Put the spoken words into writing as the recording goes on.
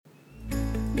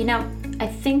You know, I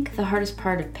think the hardest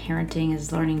part of parenting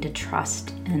is learning to trust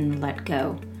and let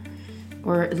go.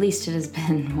 Or at least it has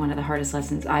been one of the hardest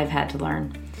lessons I've had to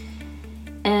learn.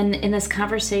 And in this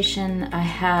conversation I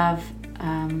have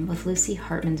with Lucy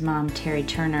Hartman's mom, Terry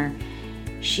Turner,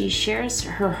 she shares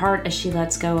her heart as she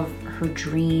lets go of her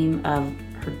dream of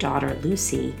her daughter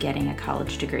Lucy getting a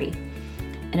college degree.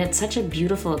 And it's such a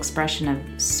beautiful expression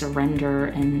of surrender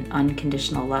and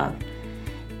unconditional love.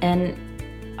 And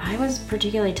I was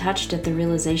particularly touched at the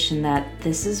realization that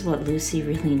this is what Lucy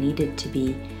really needed to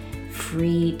be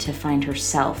free to find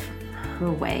herself,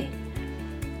 her way.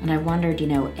 And I wondered,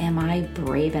 am I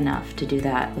brave enough to do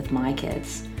that with my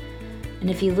kids? And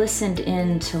if you listened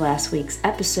in to last week's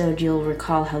episode, you'll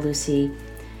recall how Lucy,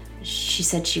 she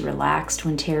said she relaxed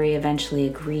when Terry eventually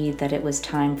agreed that it was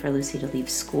time for Lucy to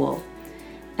leave school.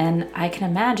 And I can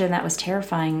imagine that was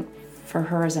terrifying for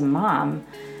her as a mom,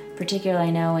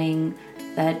 particularly knowing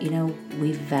that,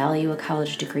 we value a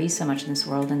college degree so much in this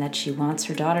world and that she wants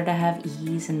her daughter to have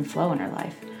ease and flow in her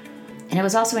life. And it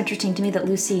was also interesting to me that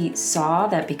Lucy saw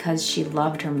that because she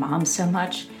loved her mom so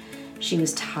much, she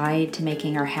was tied to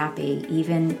making her happy,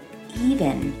 even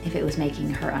if it was making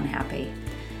her unhappy.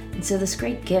 And so this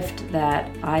great gift that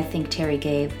I think Terry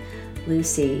gave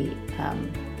Lucy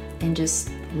in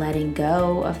just letting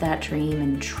go of that dream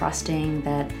and trusting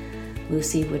that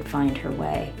Lucy would find her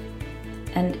way.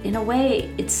 And in a way,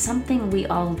 it's something we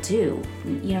all do,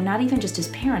 not even just as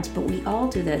parents, but we all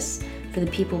do this for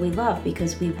the people we love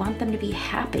because we want them to be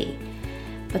happy.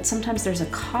 But sometimes there's a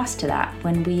cost to that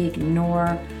when we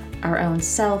ignore our own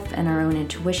self and our own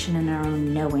intuition and our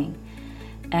own knowing.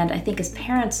 And I think as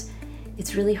parents,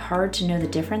 it's really hard to know the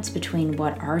difference between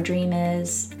what our dream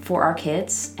is for our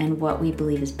kids and what we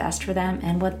believe is best for them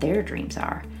and what their dreams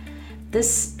are.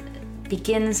 This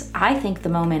begins, I think, the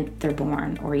moment they're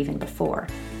born or even before.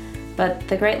 But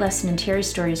the great lesson in Terry's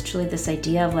story is truly this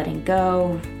idea of letting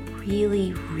go,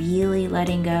 really, really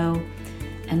letting go,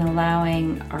 and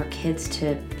allowing our kids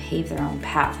to pave their own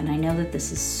path. And I know that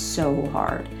this is so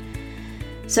hard.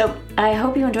 So I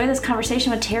hope you enjoy this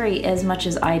conversation with Terry as much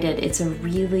as I did. It's a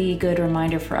really good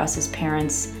reminder for us as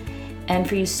parents. And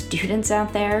for you students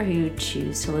out there who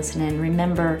choose to listen in,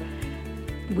 remember,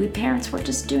 we parents, we're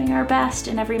just doing our best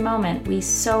in every moment. We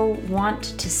so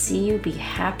want to see you be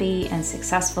happy and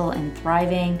successful and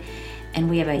thriving. And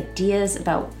we have ideas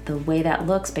about the way that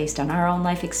looks based on our own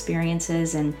life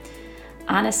experiences. And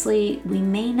honestly, we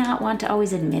may not want to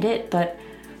always admit it, but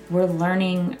we're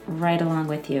learning right along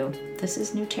with you. This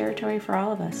is new territory for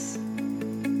all of us.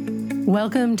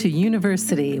 Welcome to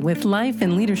University with life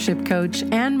and leadership coach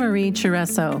Anne-Marie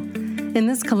Chiresso. In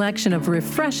this collection of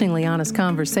refreshingly honest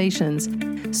conversations,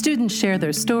 students share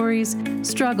their stories,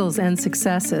 struggles, and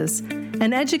successes,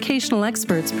 and educational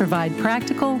experts provide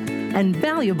practical and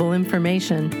valuable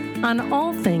information on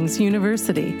all things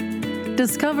university.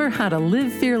 Discover how to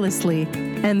live fearlessly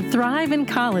and thrive in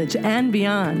college and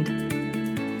beyond.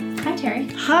 Hi, Terry.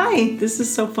 Hi, this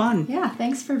is so fun. Yeah,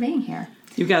 thanks for being here.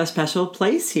 You've got a special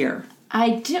place here. I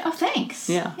do. Oh, thanks.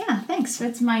 Yeah, thanks.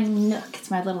 It's my nook. It's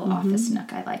my little office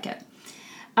nook. I like it.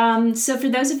 So for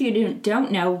those of you who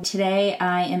don't know, today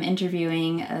I am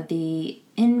interviewing the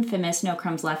infamous No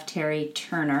Crumbs Left Terry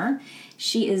Turner.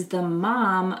 She is the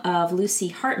mom of Lucy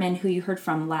Hartman, who you heard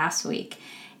from last week.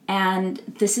 And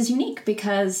this is unique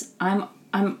because I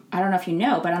don't know if you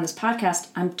know, but on this podcast,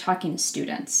 I'm talking to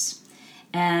students.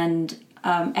 And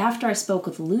after I spoke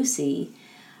with Lucy,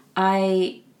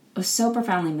 I was so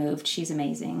profoundly moved. She's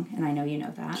amazing, and I know you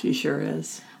know that. She sure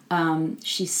is.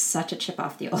 She's such a chip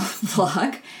off the old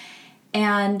block.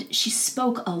 And she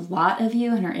spoke a lot of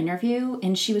you in her interview,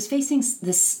 and she was facing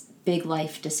this big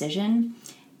life decision.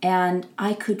 And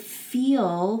I could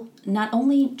feel, not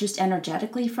only just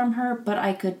energetically from her, but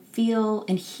I could feel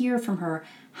and hear from her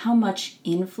how much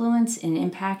influence and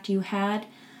impact you had,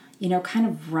 kind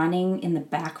of running in the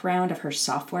background of her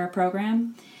software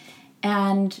program.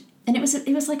 And it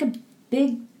was like a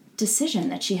big decision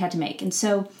that she had to make. And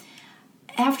so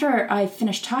after I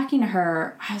finished talking to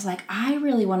her, I was like, I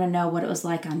really want to know what it was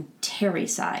like on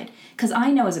Terry's side. Because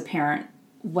I know as a parent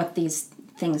what these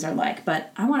things are like,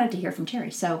 but I wanted to hear from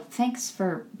Terry. So thanks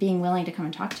for being willing to come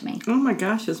and talk to me. Oh my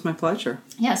gosh, it's my pleasure.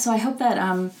 Yeah, so I hope that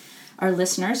our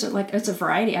listeners, it's a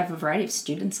variety, I have a variety of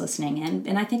students listening in,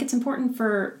 and I think it's important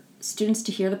for students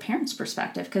to hear the parents'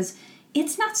 perspective, because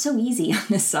it's not so easy on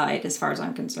this side as far as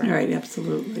I'm concerned. Right,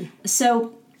 absolutely.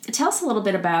 So tell us a little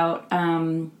bit about,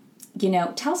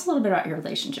 your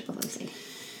relationship with Lucy.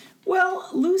 Well,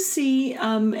 Lucy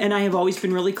and I have always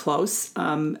been really close.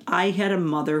 I had a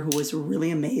mother who was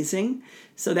really amazing.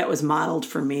 So that was modeled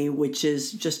for me, which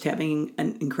is just having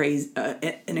an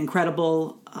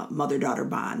incredible mother-daughter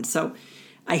bond. So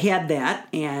I had that,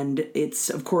 and it's,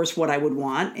 of course, what I would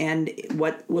want. And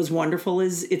what was wonderful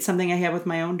is it's something I have with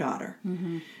my own daughter.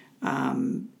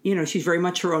 She's very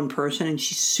much her own person, and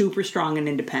she's super strong and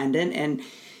independent, and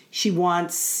she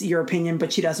wants your opinion,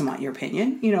 but she doesn't want your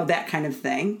opinion, that kind of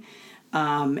thing.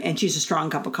 And she's a strong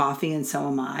cup of coffee, and so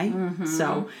am I.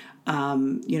 So,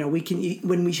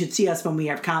 when we should see us when we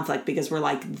have conflict, because we're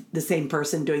like the same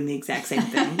person doing the exact same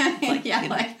thing. It's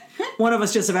like, one of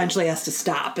us just eventually has to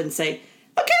stop and say,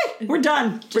 okay, we're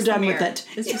done. We're done with it.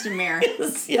 It's just a mirror.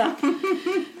 Yeah.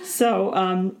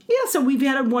 So, so we've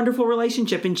had a wonderful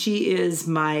relationship, and she is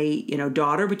my,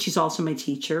 daughter, but she's also my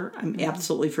teacher. I'm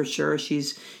absolutely for sure. She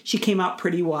came out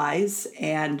pretty wise,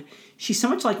 and she's so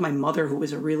much like my mother, who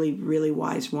was a really, really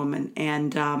wise woman.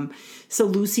 And so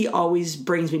Lucy always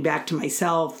brings me back to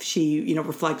myself. She,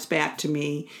 reflects back to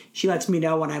me. She lets me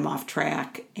know when I'm off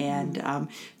track. And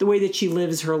the way that she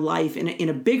lives her life in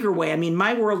a bigger way. I mean,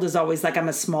 my world is always like I'm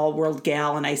a small world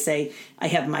gal, and I say I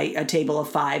have a table of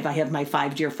 5. I have my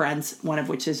 5 dear friends, one of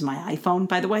which is my iPhone,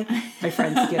 by the way. My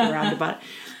friends get around about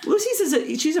it.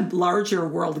 Lucy's she's a larger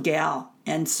world gal.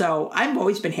 And so I've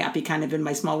always been happy kind of in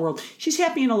my small world. She's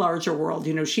happy in a larger world.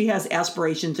 She has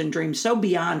aspirations and dreams so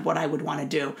beyond what I would want to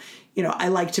do. I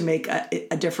like to make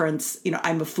a difference.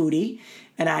 I'm a foodie,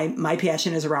 and my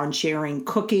passion is around sharing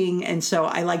cooking. And so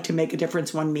I like to make a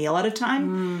difference one meal at a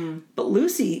time. But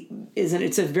Lucy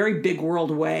it's a very big world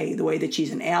way, the way that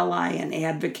she's an ally, an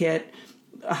advocate,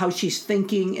 how she's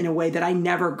thinking in a way that I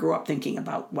never grew up thinking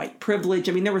about white privilege.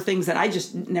 I mean, there were things that I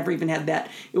just never even had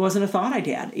that. It wasn't a thought I'd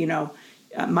had,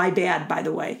 my bad, by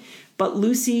the way. But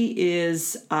Lucy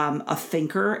is a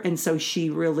thinker, and so she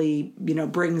really,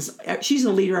 she's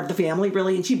the leader of the family,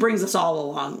 really, and she brings us all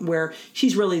along, where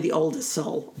she's really the oldest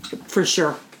soul, for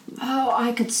sure. Oh,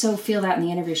 I could so feel that in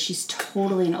the interview. She's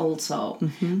totally an old soul.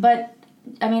 But,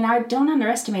 I mean, I don't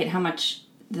underestimate how much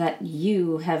that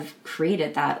you have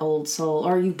created that old soul,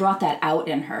 or you brought that out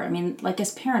in her. I mean, like,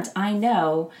 as parents, I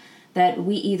know that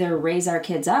we either raise our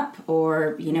kids up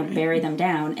or, bury them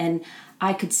down. And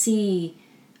I could see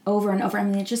over and over, I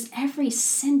mean, just every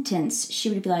sentence she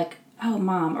would be like, oh,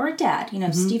 Mom, or Dad,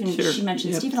 Stephen, sure. She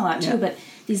mentioned Stephen a lot too, but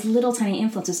these little tiny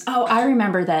influences. Oh, I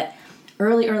remember that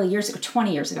early years ago,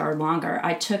 20 years ago or longer,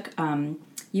 I took,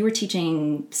 you were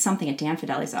teaching something at Dan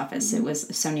Fideli's office. It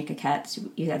was Sonia Coquette.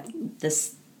 You had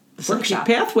this workshop.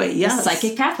 Psychic Pathway, yes.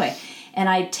 Psychic Pathway. And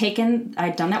I'd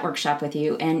done that workshop with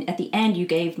you, and at the end you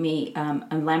gave me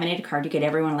a laminated card. You gave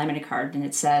everyone a laminated card, and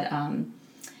it said,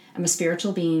 I'm a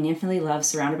spiritual being, infinitely loved,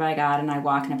 surrounded by God, and I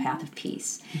walk in a path of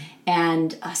peace.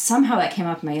 And somehow that came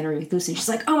up in my interview with Lucy. She's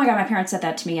like, oh my God, my parents said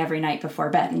that to me every night before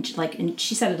bed. And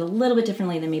she said it a little bit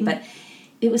differently than me, but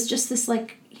it was just this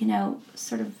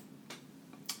sort of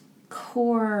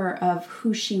core of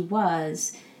who she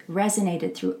was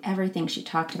resonated through everything she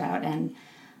talked about. And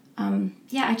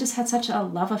I just had such a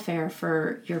love affair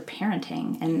for your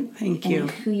parenting and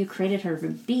who you created her to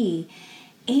be.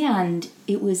 And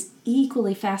it was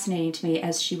equally fascinating to me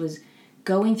as she was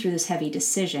going through this heavy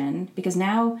decision, because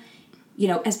now,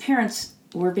 as parents,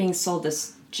 we're being sold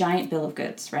this giant bill of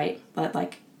goods, right? But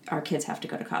like, our kids have to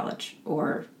go to college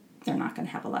or they're not going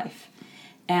to have a life.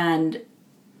 And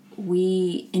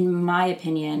we, in my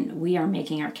opinion, we are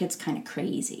making our kids kind of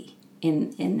crazy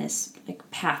in this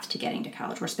path to getting to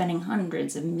college. We're spending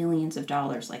hundreds of millions of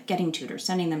dollars, getting tutors,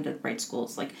 sending them to the right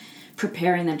schools,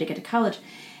 preparing them to get to college.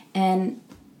 And,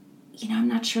 I'm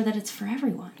not sure that it's for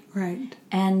everyone. Right.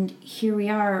 And here we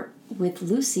are with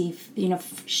Lucy.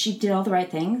 She did all the right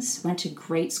things, went to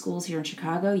great schools here in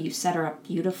Chicago. You set her up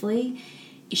beautifully.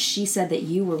 She said that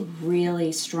you were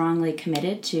really strongly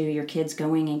committed to your kids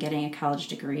going and getting a college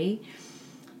degree.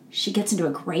 She gets into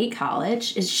a great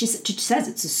college. She says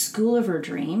it's a school of her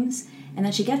dreams. And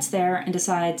then she gets there and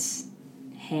decides,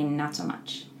 hey, not so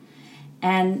much.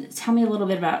 And tell me a little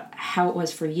bit about how it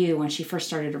was for you when she first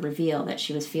started to reveal that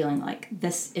she was feeling like,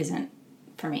 this isn't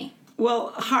for me.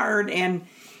 Well, hard. And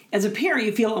as a parent,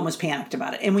 you feel almost panicked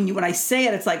about it. And when I say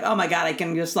it, it's like, oh my God, I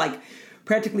can just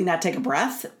practically not take a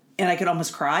breath. And I could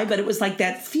almost cry. But it was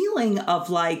that feeling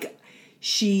of I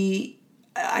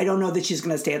don't know that she's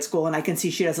going to stay at school. And I can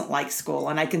see she doesn't like school.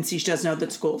 And I can see she doesn't know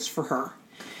that school's for her.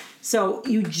 So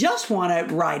you just want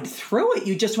to ride through it.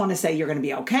 You just want to say you're going to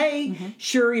be okay.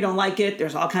 Sure, you don't like it.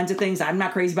 There's all kinds of things. I'm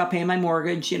not crazy about paying my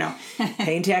mortgage.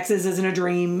 Paying taxes isn't a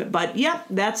dream. But yeah,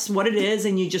 that's what it is.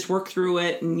 And you just work through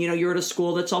it. And, you're at a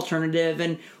school that's alternative.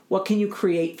 And what can you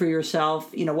create for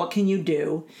yourself? What can you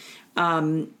do?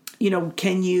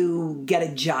 Can you get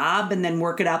a job and then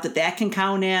work it out that can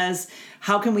count as?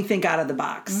 How can we think out of the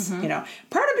box?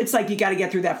 Part of it's like you got to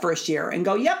get through that first year and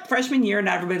go, yep, freshman year,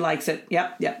 not everybody likes it.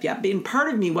 Yep. And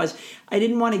part of me was I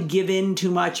didn't want to give in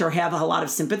too much or have a lot of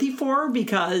sympathy for her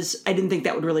because I didn't think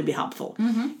that would really be helpful.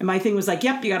 And my thing was like,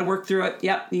 yep, you got to work through it.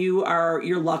 Yep,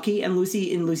 you're lucky. And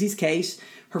in Lucy's case,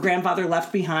 her grandfather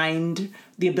left behind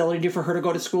the ability for her to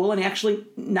go to school and actually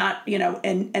not,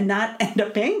 and not end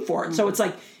up paying for it. So it's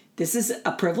like, this is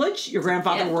a privilege. Your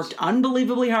grandfather worked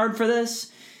unbelievably hard for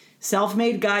this.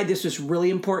 Self-made guy. This was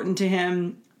really important to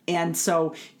him. And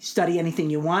so study anything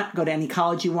you want, go to any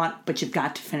college you want, but you've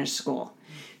got to finish school.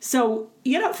 So,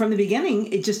 from the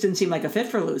beginning, it just didn't seem like a fit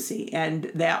for Lucy.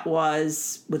 And that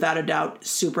was, without a doubt,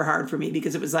 super hard for me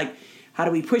because it was like, how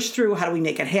do we push through? How do we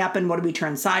make it happen? What do we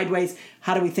turn sideways?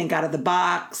 How do we think out of the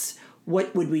box?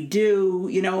 What would we do?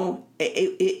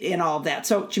 And all of that.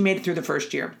 So she made it through the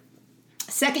first year.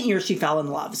 Second year, she fell in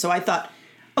love. So I thought,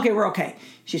 okay, we're okay.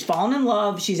 She's fallen in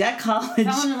love. She's at college.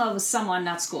 Fallen in love with someone,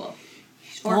 not school.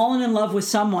 Fallen in love with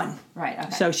someone. Right,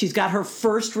 okay. So she's got her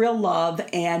first real love,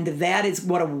 and that is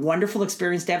what a wonderful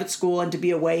experience to have at school and to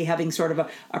be away having sort of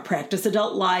a practice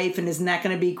adult life, and isn't that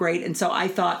going to be great? And so I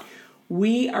thought,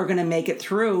 we are going to make it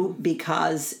through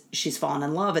because she's fallen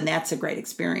in love, and that's a great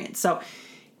experience. So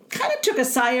kind of took a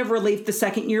sigh of relief the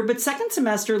second year, but second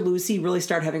semester, Lucy really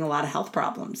started having a lot of health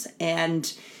problems,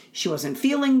 and she wasn't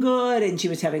feeling good, and she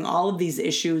was having all of these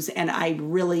issues, and I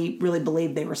really, really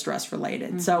believed they were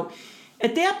stress-related. So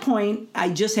at that point, I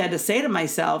just had to say to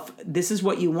myself, this is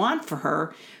what you want for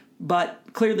her, but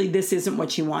clearly this isn't what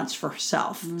she wants for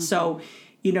herself. So,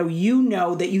 you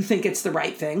know that you think it's the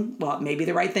right thing. Well, it may be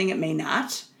the right thing, it may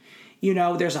not.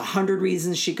 There's 100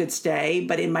 reasons she could stay,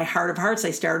 but in my heart of hearts,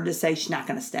 I started to say she's not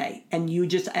going to stay. And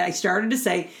I started to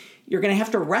say, you're going to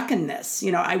have to reckon this.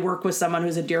 I work with someone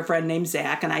who's a dear friend named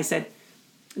Zach, and I said,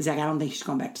 Zach, I don't think she's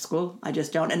going back to school. I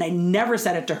just don't. And I never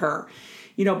said it to her,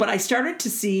 but I started to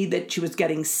see that she was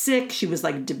getting sick. She was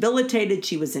like debilitated.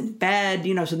 She was in bed,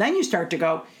 so then you start to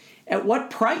go, at what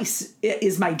price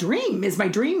is my dream? Is my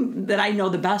dream that I know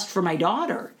the best for my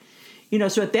daughter?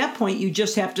 So at that point, you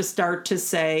just have to start to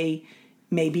say,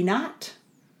 maybe not,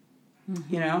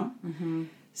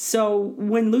 So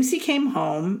when Lucy came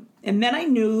home, and then I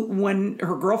knew when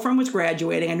her girlfriend was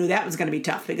graduating, I knew that was going to be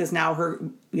tough because now her,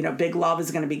 big love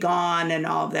is going to be gone and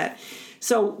all of that.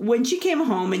 So when she came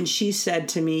home and she said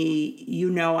to me,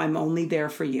 I'm only there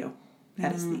for you.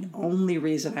 That is the only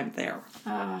reason I'm there.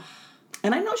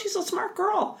 And I know she's a smart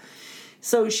girl.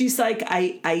 So she's like,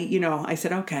 I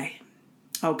said,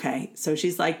 okay. So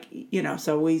she's like,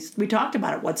 so we talked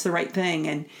about it. What's the right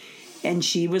thing? And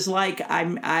she was like,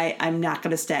 I'm not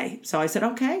going to stay. So I said,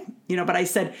 okay. But I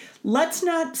said, let's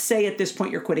not say at this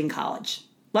point you're quitting college.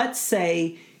 Let's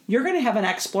say you're going to have an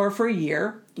Explore for a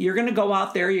year. You're going to go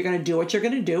out there. You're going to do what you're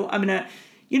going to do. I'm going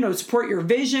to, support your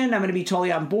vision. I'm going to be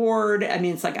totally on board. I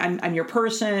mean, it's like I'm your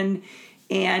person.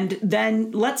 And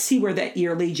then let's see where that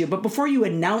year leads you. But before you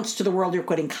announce to the world you're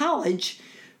quitting college,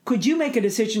 could you make a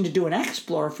decision to do an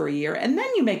Explore for a year? And then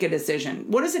you make a decision.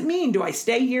 What does it mean? Do I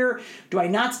stay here? Do I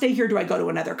not stay here? Do I go to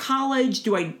another college?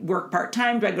 Do I work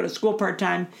part-time? Do I go to school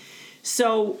part-time?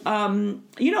 So,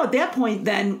 at that point,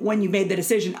 then when you made the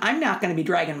decision, I'm not going to be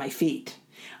dragging my feet.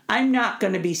 I'm not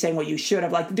going to be saying, well, you should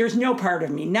have. Like, there's no part of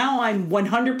me. Now I'm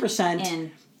 100%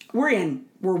 in. We're in.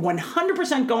 We're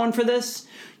 100% going for this.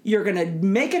 You're going to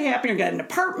make it happen. You're going to get an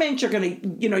apartment. You're going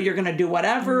to do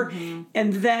whatever.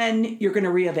 And then you're going to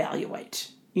reevaluate,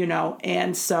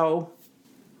 And so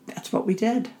that's what we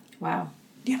did. Wow.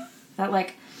 Yeah. That,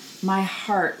 my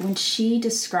heart, when she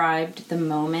described the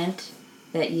moment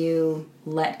that you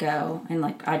let go, and,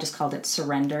 I just called it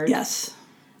surrendered. Yes.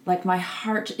 My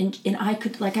heart, and I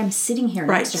could, I'm sitting here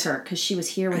next to her because she was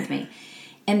here with me.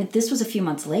 And this was a few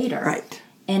months later. Right.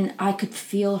 And I could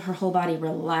feel her whole body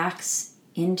relax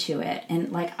into it.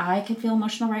 And I could feel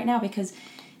emotional right now because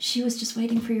she was just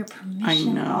waiting for your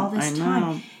permission all this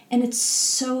time. And it's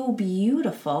so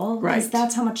beautiful because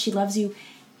that's how much she loves you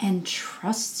and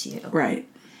trusts you. Right.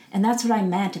 And that's what I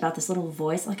meant about this little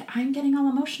voice. I'm getting all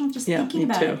emotional just thinking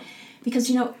about it. Because,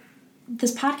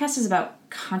 this podcast is about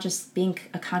being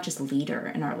a conscious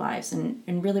leader in our lives. And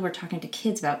really we're talking to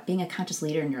kids about being a conscious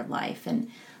leader in your life. And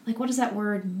what does that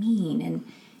word mean? And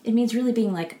it means really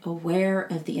being aware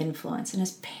of the influence. And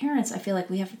as parents, I feel like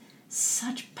we have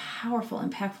such powerful,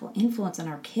 impactful influence on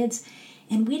our kids,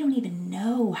 and we don't even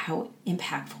know how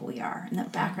impactful we are in the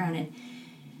background.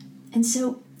 And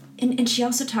so, and she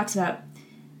also talks about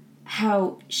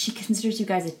how she considers you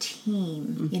guys a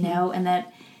team, you know, and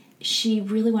that she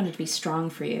really wanted to be strong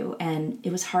for you, and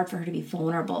it was hard for her to be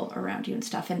vulnerable around you and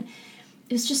stuff. And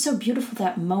it was just so beautiful,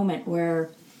 that moment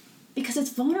where, because it's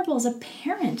vulnerable as a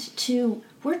parent to,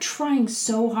 we're trying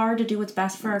so hard to do what's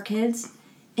best for our kids,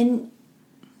 and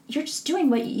you're just doing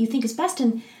what you think is best.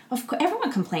 And of course, everyone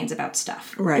complains about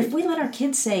stuff. Right. If we let our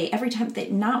kids say every time they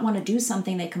not want to do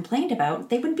something they complained about,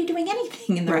 they wouldn't be doing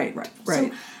anything in the right.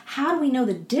 So how do we know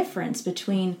the difference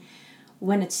between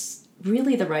when it's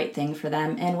really the right thing for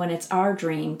them and when it's our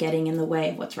dream getting in the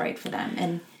way of what's right for them?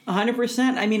 And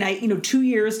 100%. I mean, 2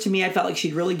 years to me, I felt like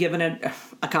she'd really given it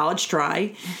a college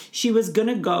try. She was going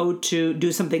to go to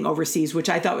do something overseas, which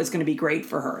I thought was going to be great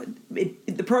for her.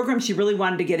 The program she really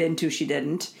wanted to get into, she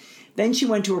didn't. Then she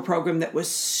went to a program that was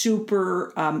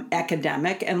super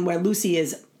academic, and where Lucy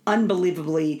is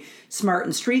unbelievably smart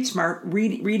and street smart.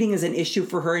 Reading is an issue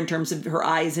for her in terms of her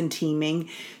eyes and teaming.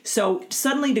 So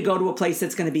suddenly to go to a place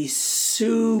that's going to be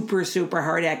super, super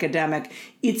hard academic,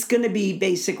 it's going to be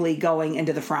basically going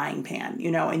into the frying pan, you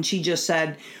know. And she just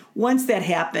said, once that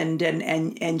happened,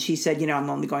 and she said, you know, I'm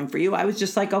only going for you, I was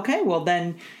just like, okay, well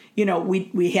then, you know,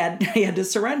 I had to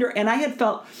surrender. And I had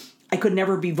felt I could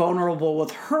never be vulnerable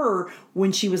with her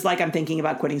when she was like, I'm thinking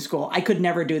about quitting school. I could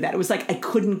never do that. It was like I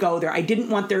couldn't go there. I didn't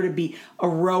want there to be a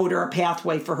road or a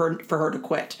pathway for her to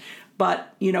quit.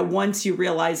 But, you know, once you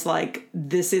realize like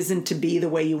this isn't to be the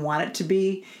way you want it to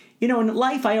be, you know, in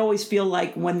life, I always feel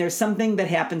like when there's something that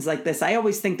happens like this, I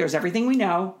always think there's everything we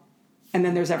know and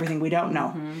then there's everything we don't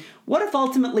know. Mm-hmm. What if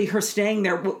ultimately her staying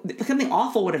there, something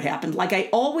awful would have happened? Like I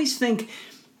always think,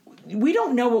 we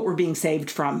don't know what we're being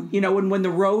saved from, you know, and when the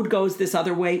road goes this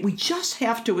other way, we just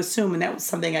have to assume, and that was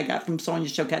something I got from Sonia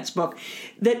Choquette's book,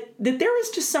 that there is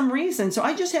just some reason. So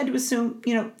I just had to assume,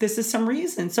 you know, this is some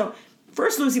reason. So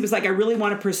first Lucy was like, I really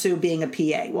want to pursue being a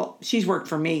PA. Well, she's worked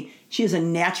for me. She is a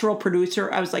natural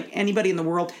producer. I was like, anybody in the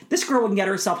world, this girl can get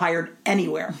herself hired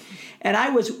anywhere. And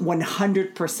I was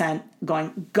 100%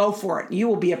 going, go for it. You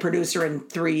will be a producer in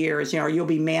 3 years, you know, or you'll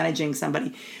be managing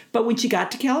somebody. But when she got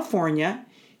to California,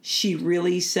 she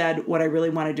really said, what I really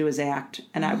want to do is act.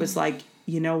 And I was like,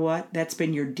 you know what? That's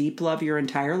been your deep love your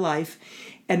entire life.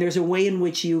 And there's a way in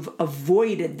which you've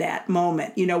avoided that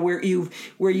moment, you know, where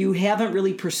you haven't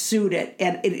really pursued it.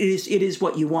 And it is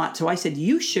what you want. So I said,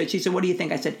 you should. She said, what do you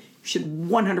think? I said, you should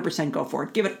 100% go for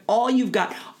it. Give it all you've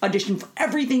got. Audition for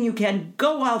everything you can.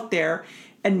 Go out there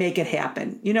and make it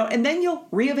happen, you know, and then you'll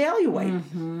reevaluate.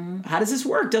 Mm-hmm. How does this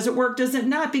work? Does it work? Does it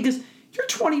not? Because you're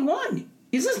 21.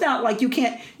 This is not like you could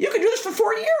do this for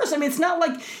 4 years. I mean, it's not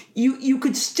like you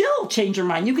could still change your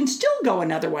mind. You can still go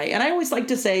another way. And I always like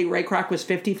to say Ray Kroc was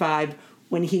 55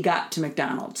 when he got to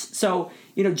McDonald's. So,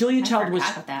 you know, Julia Child was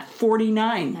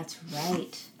 49. That's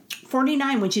right.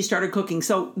 49 when she started cooking.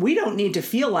 So we don't need to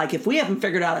feel like if we haven't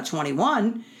figured out at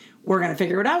 21, we're going to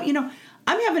figure it out. You know,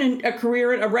 I'm having a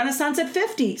career, a renaissance at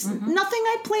 50. Mm-hmm. Nothing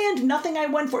I planned, nothing I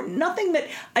went for, nothing that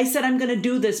I said I'm going to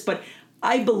do this, but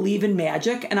I believe in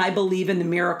magic, and I believe in the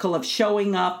miracle of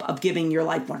showing up, of giving your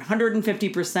life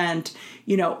 150%,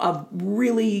 you know, of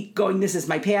really going, this is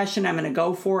my passion, I'm going to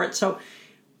go for it. So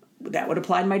that would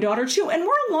apply to my daughter too. And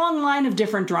we're a long line of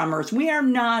different drummers. We're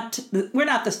not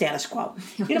the status quo.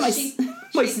 You know,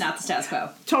 she's not the status quo.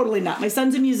 Totally not. My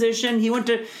son's a musician. He went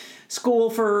to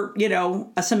school for, you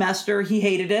know, a semester. He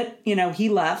hated it. You know, he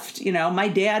left. You know, my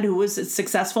dad, who was a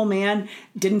successful man,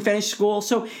 didn't finish school.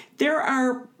 So there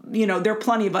are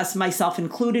plenty of us, myself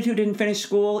included, who didn't finish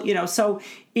school, you know, so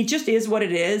it just is what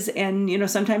it is. And, you know,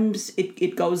 sometimes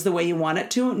it goes the way you want it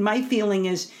to. And my feeling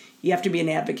is you have to be an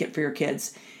advocate for your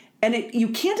kids. And you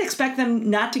can't expect them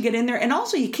not to get in there. And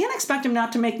also you can't expect them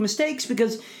not to make mistakes,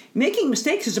 because making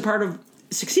mistakes is a part of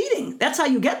succeeding. That's how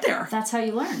you get there. That's how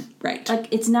you learn. Right. Like,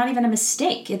 it's not even a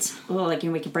mistake. It's, like, you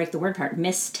know, we can break the word part.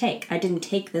 Mistake. I didn't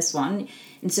take this one.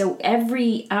 And so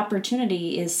every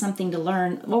opportunity is something to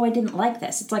learn. Oh, I didn't like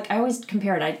this. It's like, I always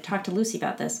compare it. I talked to Lucy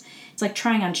about this. It's like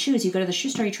trying on shoes. You go to the shoe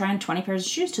store, you try on 20 pairs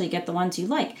of shoes till you get the ones you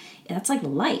like. And that's like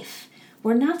life.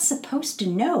 We're not supposed to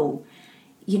know,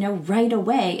 you know, right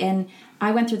away. And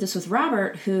I went through this with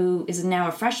Robert, who is now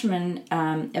a freshman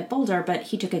at Boulder, but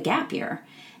he took a gap year.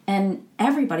 And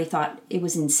everybody thought it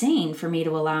was insane for me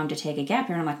to allow him to take a gap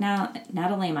year. And I'm like, now,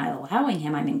 not only am I allowing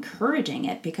him, I'm encouraging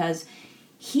it, because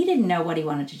he didn't know what he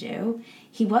wanted to do.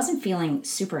 He wasn't feeling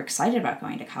super excited about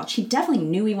going to college. He definitely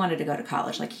knew he wanted to go to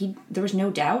college. Like, there was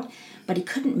no doubt, but he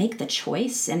couldn't make the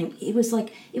choice. And it was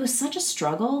like, it was such a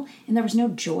struggle, and there was no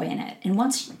joy in it. And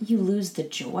once you lose the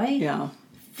joy,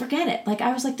 forget it. Like,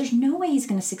 I was like, there's no way he's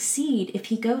going to succeed if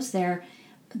he goes there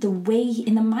the way,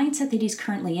 in the mindset that he's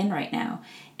currently in right now.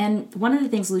 And one of the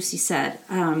things Lucy said,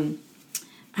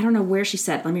 I don't know where she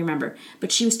said, let me remember,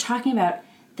 but she was talking about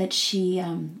that she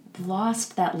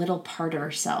lost that little part of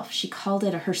herself. She called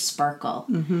it her sparkle.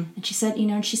 Mm-hmm. And she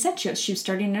said, she was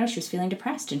starting to know she was feeling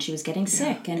depressed and she was getting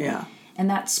sick. And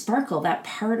that sparkle, that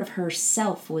part of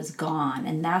herself was gone.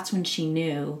 And that's when she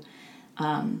knew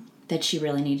that she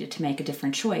really needed to make a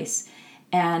different choice.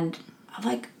 And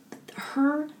like,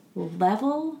 her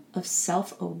level of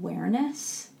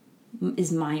self-awareness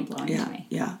is mind-blowing to me.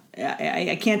 Yeah.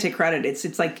 I can't take credit.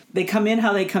 It's like they come in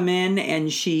how they come in,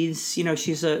 and she's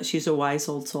a wise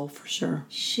old soul for sure.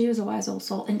 She was a wise old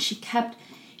soul, and she kept,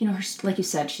 her, like you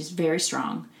said, she's very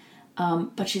strong,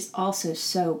 but she's also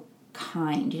so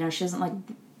kind. She doesn't like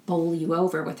bowl you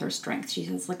over with her strength. She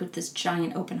has like this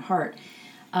giant open heart.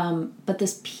 But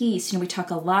this piece, we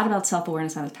talk a lot about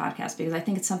self-awareness on this podcast because I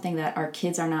think it's something that our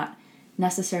kids are not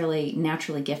necessarily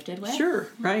naturally gifted with. Sure,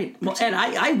 right. Well, and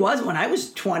I was, when I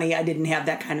was 20, I didn't have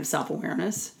that kind of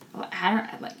self-awareness. Well,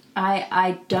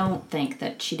 I don't think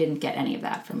that she didn't get any of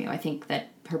that from you. I think that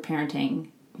her parenting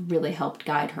really helped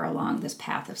guide her along this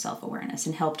path of self-awareness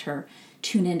and helped her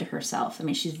tune into herself. I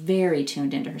mean, she's very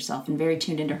tuned into herself and very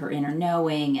tuned into her inner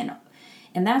knowing,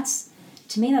 and that's,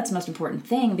 to me, that's the most important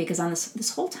thing, because on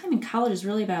this whole time in college is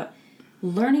really about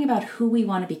learning about who we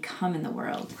want to become in the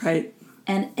world. Right.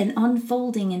 And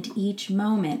unfolding into each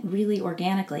moment really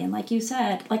organically. And like you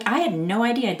said, like, I had no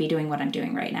idea I'd be doing what I'm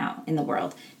doing right now in the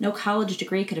world. No college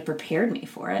degree could have prepared me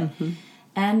for it. Mm-hmm.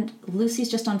 And Lucy's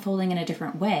just unfolding in a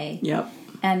different way. Yep.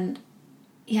 And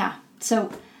yeah,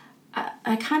 so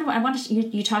I want to,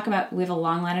 you talk about, we have a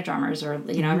long line of drummers, or,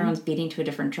 mm-hmm. everyone's beating to a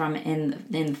different drum in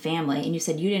the family. And you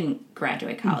said you didn't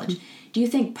graduate college. Mm-hmm. Do you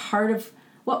think part of,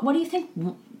 what do you think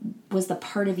was the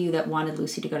part of you that wanted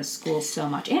Lucy to go to school so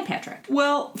much, and Patrick?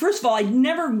 Well, first of all, I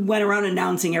never went around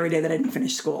announcing every day that I didn't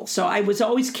finish school. So I was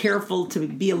always careful to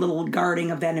be a little guarding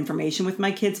of that information with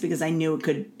my kids, because I knew it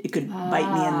could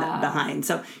bite me in the behind.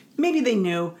 So maybe they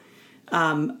knew.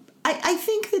 I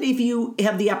think that if you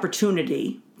have the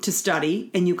opportunity to study,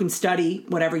 and you can study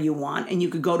whatever you want, and you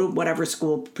could go to whatever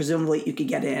school presumably you could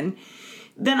get in,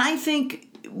 then I think,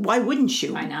 why wouldn't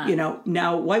you? Why not?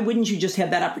 Now, why wouldn't you just have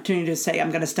that opportunity to say,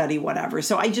 I'm going to study whatever?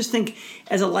 So I just think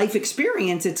as a life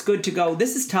experience, it's good to go,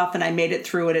 this is tough, and I made it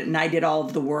through it, and I did all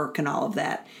of the work and all of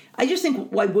that. I just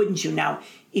think, why wouldn't you? Now,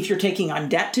 if you're taking on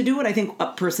debt to do it, I think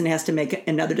a person has to make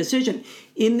another decision.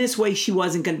 In this way, she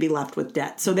wasn't going to be left with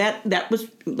debt. So that was,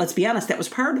 let's be honest, that was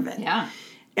part of it. Yeah.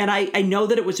 And I know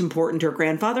that it was important to her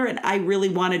grandfather, and I really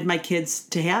wanted my kids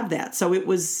to have that. So it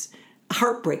was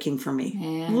heartbreaking for me.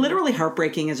 Yeah. Literally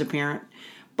heartbreaking as a parent.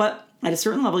 But at a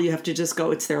certain level, you have to just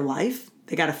go, it's their life.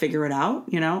 They got to figure it out,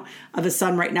 I have a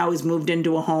son right now who's moved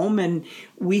into a home, and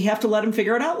we have to let him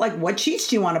figure it out. Like, what sheets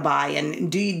do you want to buy?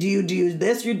 And do you do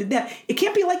this? You did that. It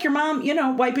can't be like your mom,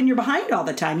 wiping your behind all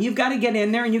the time. You've got to get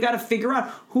in there, and you got to figure out,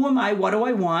 who am I? What do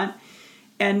I want?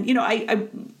 And,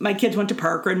 my kids went to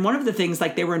Parker, and one of the things,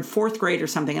 like, they were in 4th grade or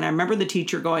something, and I remember the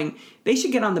teacher going, they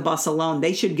should get on the bus alone.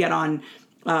 They should get on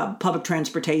public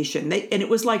transportation. And it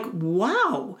was like,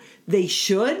 wow, they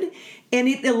should. And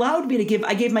it allowed me to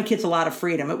I gave my kids a lot of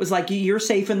freedom. It was like, you're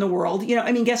safe in the world.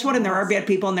 Guess what? And there are bad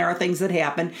people, and there are things that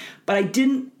happen. But I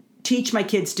didn't teach my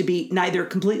kids to be neither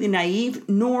completely naive,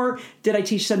 nor did I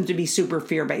teach them to be super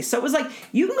fear-based. So it was like,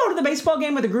 you can go to the baseball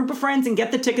game with a group of friends and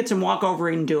get the tickets and walk over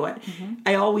and do it. Mm-hmm.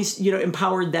 I always,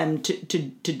 empowered them to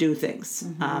do things.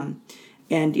 Mm-hmm.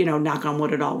 And, knock on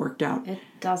wood, it all worked out. It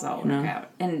does all work out.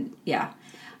 And yeah,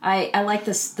 I like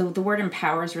this. The word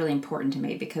empower is really important to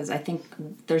me, because I think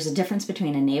there's a difference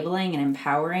between enabling and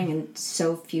empowering. And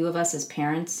so few of us as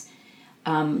parents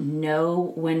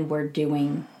know when we're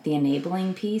doing the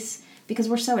enabling piece, because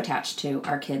we're so attached to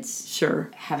our kids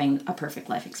having a perfect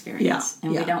life experience.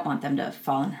 And we don't want them to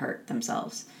fall and hurt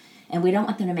themselves. And we don't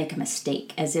want them to make a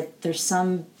mistake, as if there's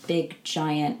some big,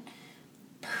 giant,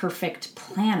 perfect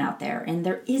plan out there. And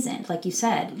there isn't. Like you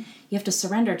said, you have to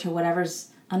surrender to whatever's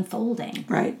unfolding.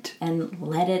 Right. And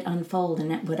let it unfold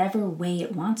in whatever way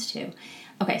it wants to.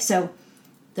 Okay, so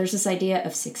there's this idea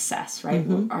of success, right?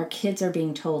 Mm-hmm. Our kids are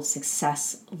being told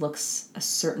success looks a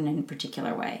certain and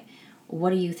particular way. What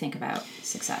do you think about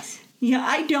success? Yeah,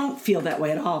 I don't feel that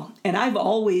way at all. And I've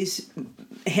always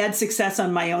had success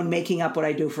on my own, making up what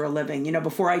I do for a living.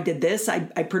 Before I did this, I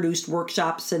produced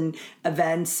workshops and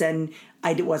events, and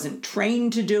I wasn't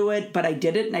trained to do it, but I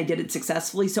did it, and I did it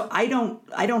successfully. So I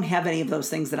don't have any of those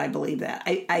things that I believe that.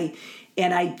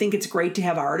 And I think it's great to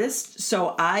have artists.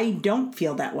 So I don't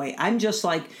feel that way. I'm just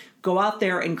like, go out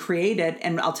there and create it.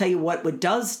 And I'll tell you what it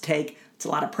does take, It's a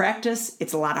lot of practice.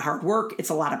 It's a lot of hard work. It's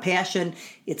a lot of passion.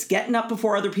 It's getting up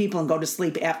before other people and go to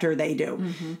sleep after they do.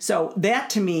 Mm-hmm. So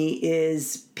that to me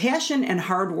is passion and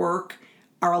hard work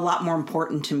are a lot more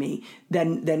important to me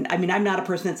than I mean, I'm not a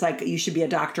person that's like, you should be a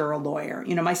doctor or a lawyer.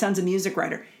 You know, my son's a music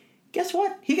writer. Guess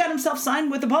what? He got himself signed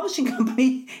with a publishing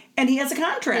company and he has a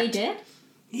contract. He did?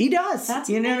 He does. That's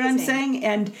you know amazing. what I'm saying?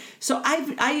 And so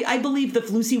I believe that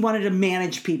if Lucy wanted to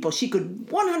manage people, she could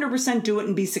 100% do it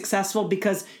and be successful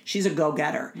because she's a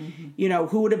go-getter. Mm-hmm. You know,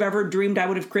 who would have ever dreamed I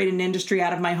would have created an industry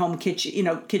out of my home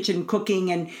kitchen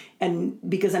cooking and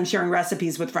because I'm sharing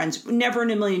recipes with friends? Never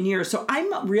in a million years. So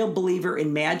I'm a real believer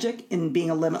in magic, in being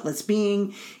a limitless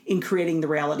being, in creating the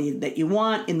reality that you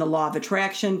want, in the law of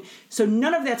attraction. So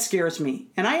none of that scares me.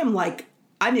 And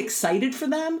I'm excited for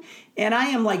them, and I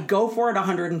am like, go for it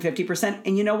 150%.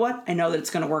 And you know what? I know that it's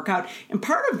going to work out. And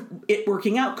part of it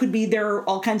working out could be there are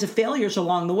all kinds of failures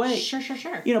along the way. Sure.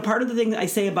 You know, part of the thing that I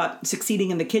say about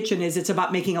succeeding in the kitchen is it's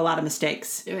about making a lot of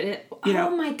mistakes.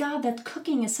 Oh my God, that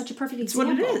cooking is such a perfect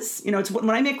example. It's what it is. You know, it's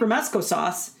when I make romesco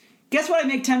sauce, guess what? I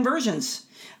make 10 versions.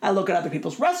 I look at other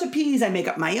people's recipes, I make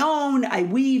up my own, I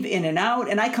weave in and out,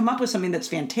 and I come up with something that's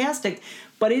fantastic.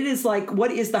 But it is like,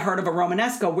 what is the heart of a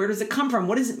Romanesco? Where does it come from?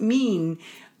 What does it mean?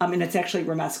 And it's actually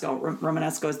Romesco.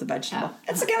 Romanesco is the vegetable.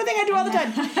 It's the kind of thing I do all the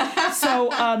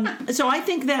time. So I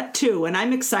think that too, and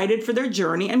I'm excited for their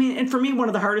journey. I mean, and for me, one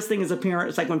of the hardest things as a parent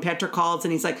is like when Patrick calls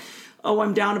and he's like, oh,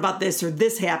 I'm down about this or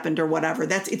this happened or whatever.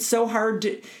 It's so hard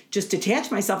to just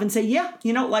detach myself and say, yeah,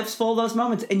 you know, life's full of those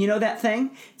moments. And you know that thing?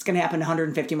 It's going to happen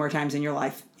 150 more times in your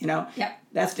life, you know? Yep.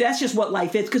 That's just what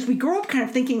life is. Because we grow up kind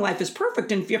of thinking life is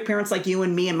perfect. And if you have parents like you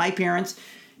and me and my parents,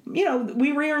 you know,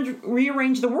 we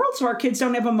rearrange the world so our kids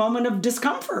don't have a moment of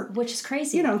discomfort. Which is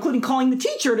crazy. You know, including calling the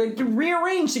teacher to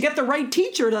rearrange, to get the right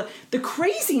teacher, the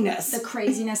craziness. The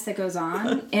craziness that goes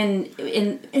on.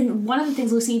 and one of the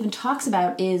things Lucy even talks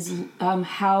about is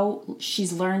how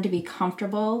she's learned to be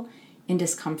comfortable in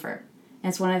discomfort. And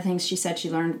it's one of the things she said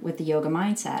she learned with the yoga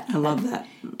mindset. I love that.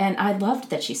 And I loved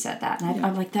that she said that. And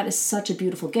I'm like, that is such a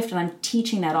beautiful gift. And I'm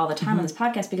teaching that all the time on this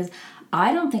podcast because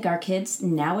I don't think our kids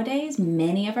nowadays,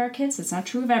 many of our kids, it's not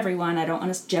true of everyone. I don't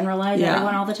want to generalize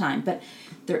everyone all the time. But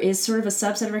there is sort of a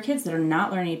subset of our kids that are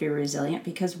not learning to be resilient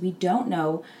because we don't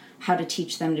know how to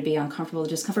teach them to be uncomfortable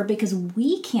with discomfort because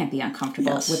we can't be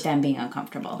uncomfortable with them being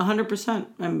uncomfortable. 100%.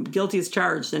 I'm guilty as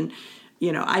charged. And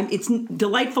you know, it's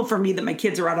delightful for me that my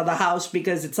kids are out of the house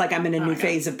because it's like I'm in a new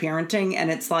phase of parenting,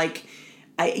 and it's like,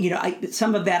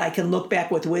 some of that I can look back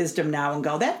with wisdom now and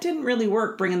go, that didn't really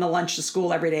work, bringing the lunch to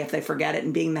school every day if they forget it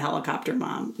and being the helicopter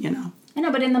mom, you know. I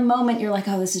know, but in the moment you're like,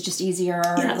 oh, this is just easier,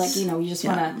 or like, you know, you just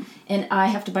want to, and I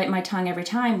have to bite my tongue every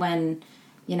time when,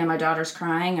 you know, my daughter's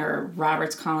crying or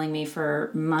Robert's calling me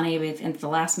for money at the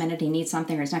last minute he needs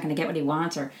something or he's not going to get what he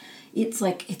wants, or it's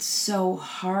like, it's so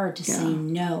hard to say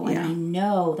no. And I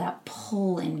know that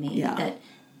pull in me that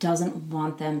doesn't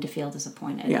want them to feel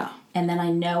disappointed. Yeah. And then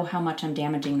I know how much I'm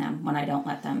damaging them when I don't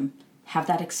let them have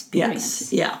that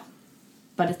experience. Yes. Yeah.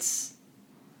 But it's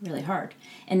really hard.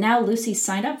 And now Lucy's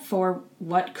signed up for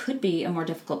what could be a more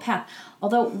difficult path.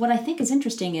 Although what I think is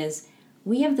interesting is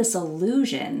we have this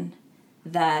illusion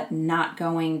that not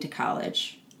going to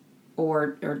college,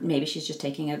 or maybe she's just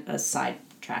taking a side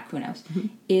track, who knows,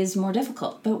 is more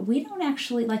difficult. But we don't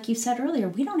actually, like you said earlier,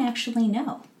 we don't actually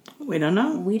know. We don't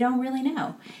know. We don't really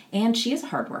know. And she is a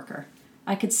hard worker.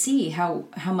 I could see how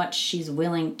much she's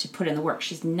willing to put in the work.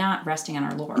 She's not resting on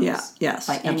her laurels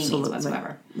by any means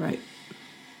whatsoever. Right.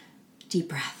 Deep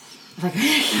breath. Like,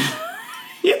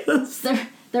 yes.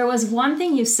 There was one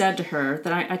thing you said to her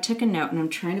that I took a note, and I'm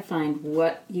trying to find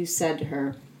what you said to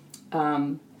her.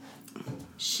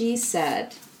 She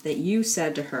said that you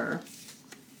said to her,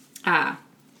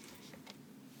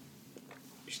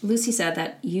 Lucy said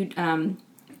that you,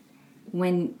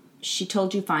 when she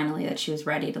told you finally that she was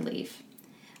ready to leave,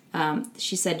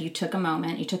 she said you took a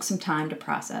moment, you took some time to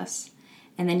process,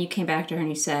 and then you came back to her and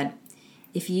you said,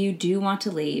 if you do want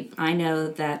to leave, I know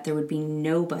that there would be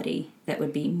nobody that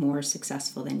would be more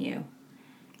successful than you.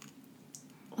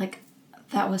 Like,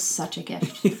 that was such a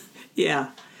gift. Yeah.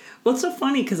 Well, it's so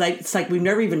funny because it's like we've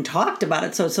never even talked about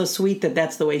it, so it's so sweet that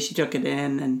that's the way she took it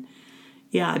in. And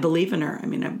yeah, I believe in her. I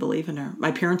mean, I believe in her.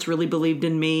 My parents really believed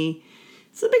in me.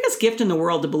 It's the biggest gift in the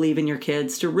world to believe in your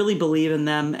kids, to really believe in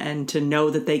them and to know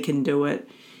that they can do it.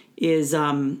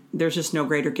 There's just no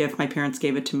greater gift. My parents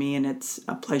gave it to me, and it's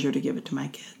a pleasure to give it to my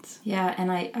kids. Yeah,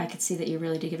 and I could see that you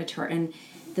really did give it to her. And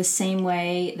the same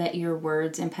way that your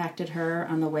words impacted her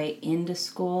on the way into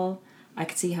school, I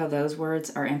could see how those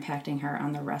words are impacting her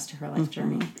on the rest of her life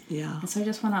journey. Yeah. And so I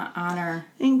just want to honor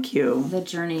Thank you. The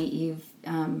journey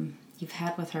you've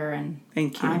had with her, and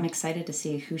Thank you. I'm excited to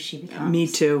see who she becomes. Me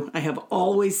too. I have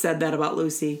always said that about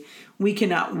Lucy. We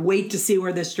cannot wait to see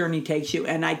where this journey takes you,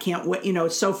 and I can't wait.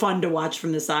 It's so fun to watch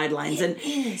from the sidelines. It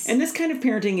is. And this kind of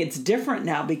parenting, it's different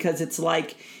now because it's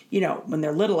like, when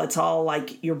they're little, it's all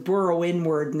like you burrow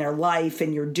inward in their life,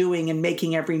 and you're doing and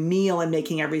making every meal and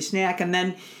making every snack, and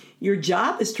then your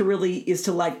job is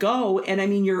to let go. And I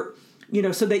mean,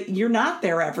 so that you're not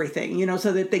their everything,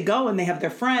 so that they go and they have their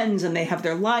friends and they have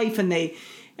their life and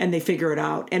they figure it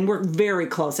out. And we're very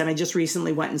close. And I just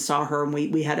recently went and saw her, and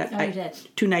we had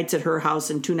 2 nights at her house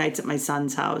and 2 nights at my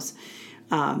son's house.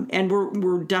 And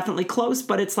we're definitely close,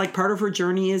 but it's like part of her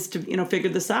journey is to, figure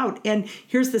this out. And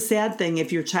here's the sad thing.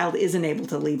 If your child isn't able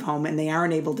to leave home and they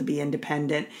aren't able to be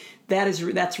independent,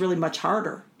 that's really much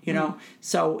harder,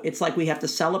 So it's like we have to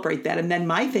celebrate that. And then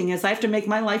my thing is I have to make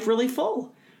my life really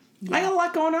full. Yeah. I got a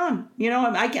lot going on.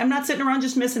 I'm not sitting around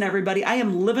just missing everybody. I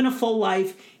am living a full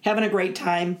life, having a great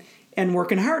time, and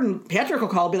working hard. And Patrick will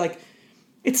call and be like,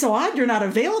 it's so odd you're not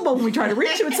available when we try to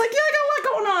reach you. It's like, yeah, I got a lot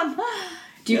going on.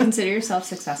 Do you consider yourself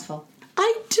successful?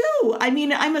 I do. I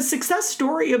mean, I'm a success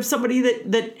story of somebody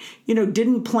that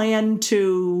didn't plan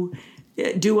to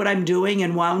do what I'm doing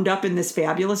and wound up in this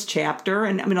fabulous chapter.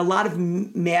 And I mean, a lot of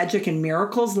magic and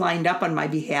miracles lined up on my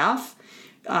behalf.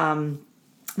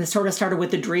 This sort of started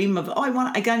with the dream of, I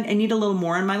need a little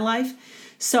more in my life.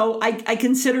 So I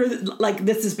consider like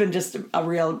this has been just a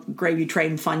real gravy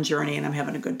train fun journey, and I'm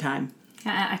having a good time.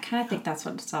 I kind of think that's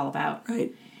what it's all about.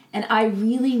 Right. And I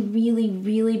really, really,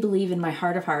 really believe in my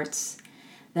heart of hearts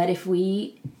that if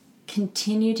we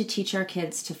continue to teach our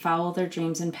kids to follow their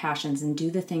dreams and passions and do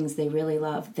the things they really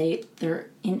love, they're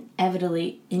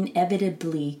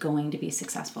inevitably going to be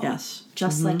successful. Yes.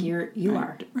 Just like you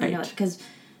are. Right. Because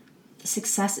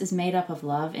success is made up of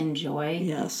love and joy.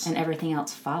 Yes. And everything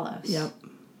else follows. Yep.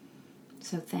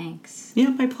 So thanks. Yeah,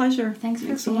 my pleasure.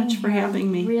 Thanks so much for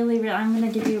having me. Really, really, I'm going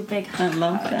to give you a big hug. I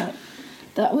love that.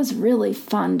 That was really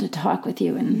fun to talk with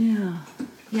you. And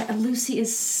yeah, Lucy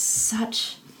is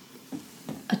such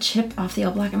a chip off the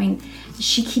old block. I mean,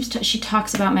 she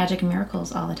talks about magic and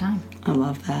miracles all the time. I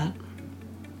love that.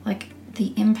 Like,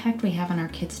 the impact we have on our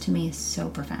kids, to me, is so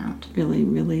profound. Really,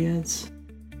 really is.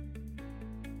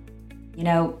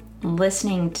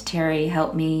 Listening to Terry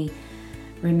helped me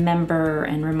remember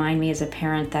and remind me as a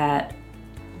parent that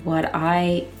what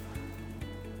I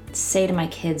say to my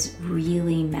kids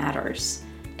really matters.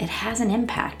 It has an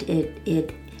impact.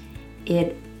 It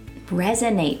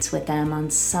resonates with them on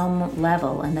some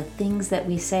level, and the things that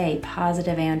we say,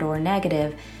 positive and or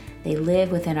negative, they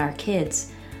live within our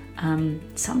kids,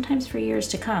 sometimes for years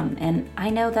to come. And I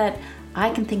know that I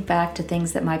can think back to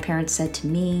things that my parents said to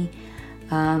me,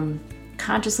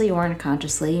 consciously or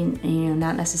unconsciously,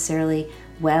 not necessarily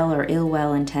well or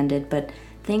ill intended, but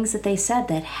things that they said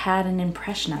that had an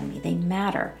impression on me. They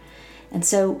matter. And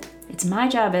so it's my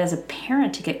job as a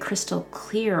parent to get crystal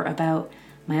clear about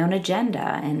my own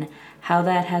agenda and how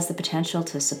that has the potential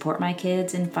to support my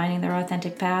kids in finding their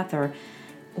authentic path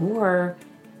or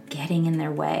getting in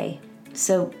their way.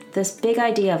 So this big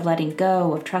idea of letting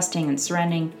go, of trusting and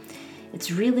surrendering, it's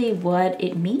really what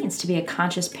it means to be a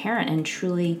conscious parent and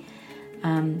truly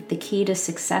the key to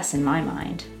success in my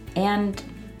mind. And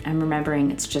I'm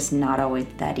remembering it's just not always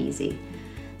that easy.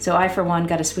 So I, for one,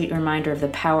 got a sweet reminder of the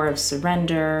power of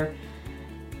surrender,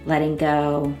 letting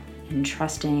go, and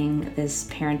trusting this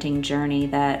parenting journey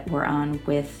that we're on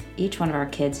with each one of our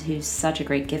kids, who's such a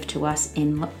great gift to us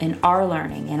in our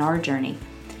learning, in our journey.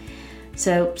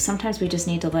 So sometimes we just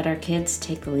need to let our kids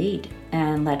take the lead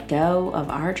and let go of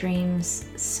our dreams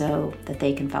so that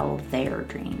they can follow their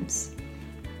dreams.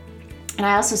 And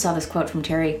I also saw this quote from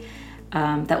Terry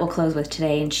that we'll close with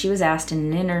today, and she was asked in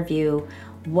an interview,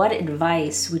 what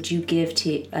advice would you give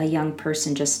to a young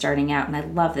person just starting out? And I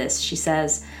love this. She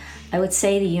says, I would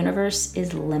say the universe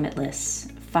is limitless.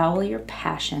 Follow your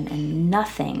passion, and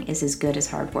nothing is as good as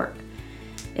hard work.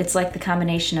 It's like the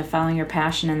combination of following your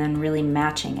passion and then really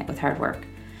matching it with hard work.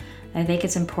 I think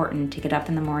it's important to get up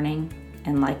in the morning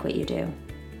and like what you do.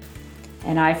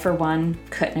 And I, for one,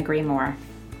 couldn't agree more.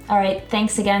 All right,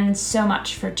 thanks again so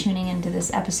much for tuning into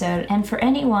this episode. And for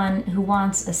anyone who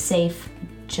wants a safe,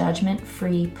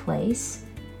 judgment-free place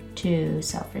to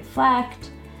self-reflect,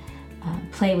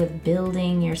 play with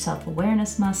building your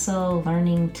self-awareness muscle,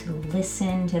 learning to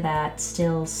listen to that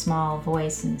still, small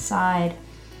voice inside,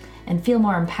 and feel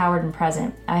more empowered and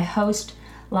present, I host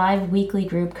live weekly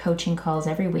group coaching calls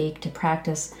every week to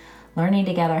practice learning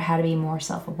together how to be more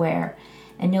self-aware.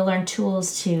 And you'll learn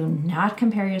tools to not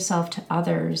compare yourself to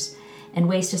others and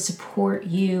ways to support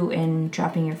you in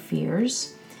dropping your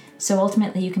fears. So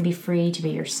ultimately you can be free to be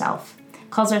yourself.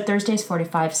 Calls are Thursdays 4 to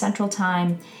 5 Central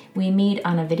Time. We meet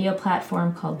on a video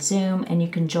platform called Zoom, and you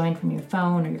can join from your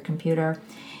phone or your computer.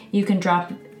 You can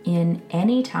drop in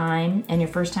any time, and your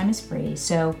first time is free.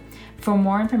 So for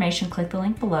more information, click the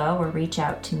link below or reach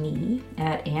out to me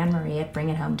at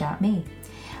annemarie@bringithome.me.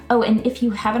 Oh, and if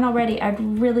you haven't already, I'd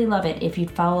really love it if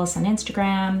you'd follow us on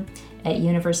Instagram at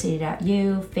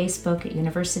university.u, Facebook at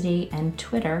University, and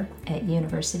Twitter at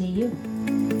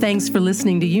UniversityU. Thanks for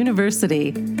listening to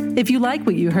University. If you like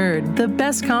what you heard, the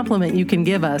best compliment you can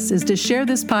give us is to share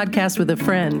this podcast with a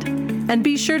friend. And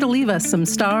be sure to leave us some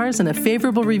stars and a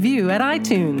favorable review at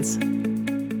iTunes.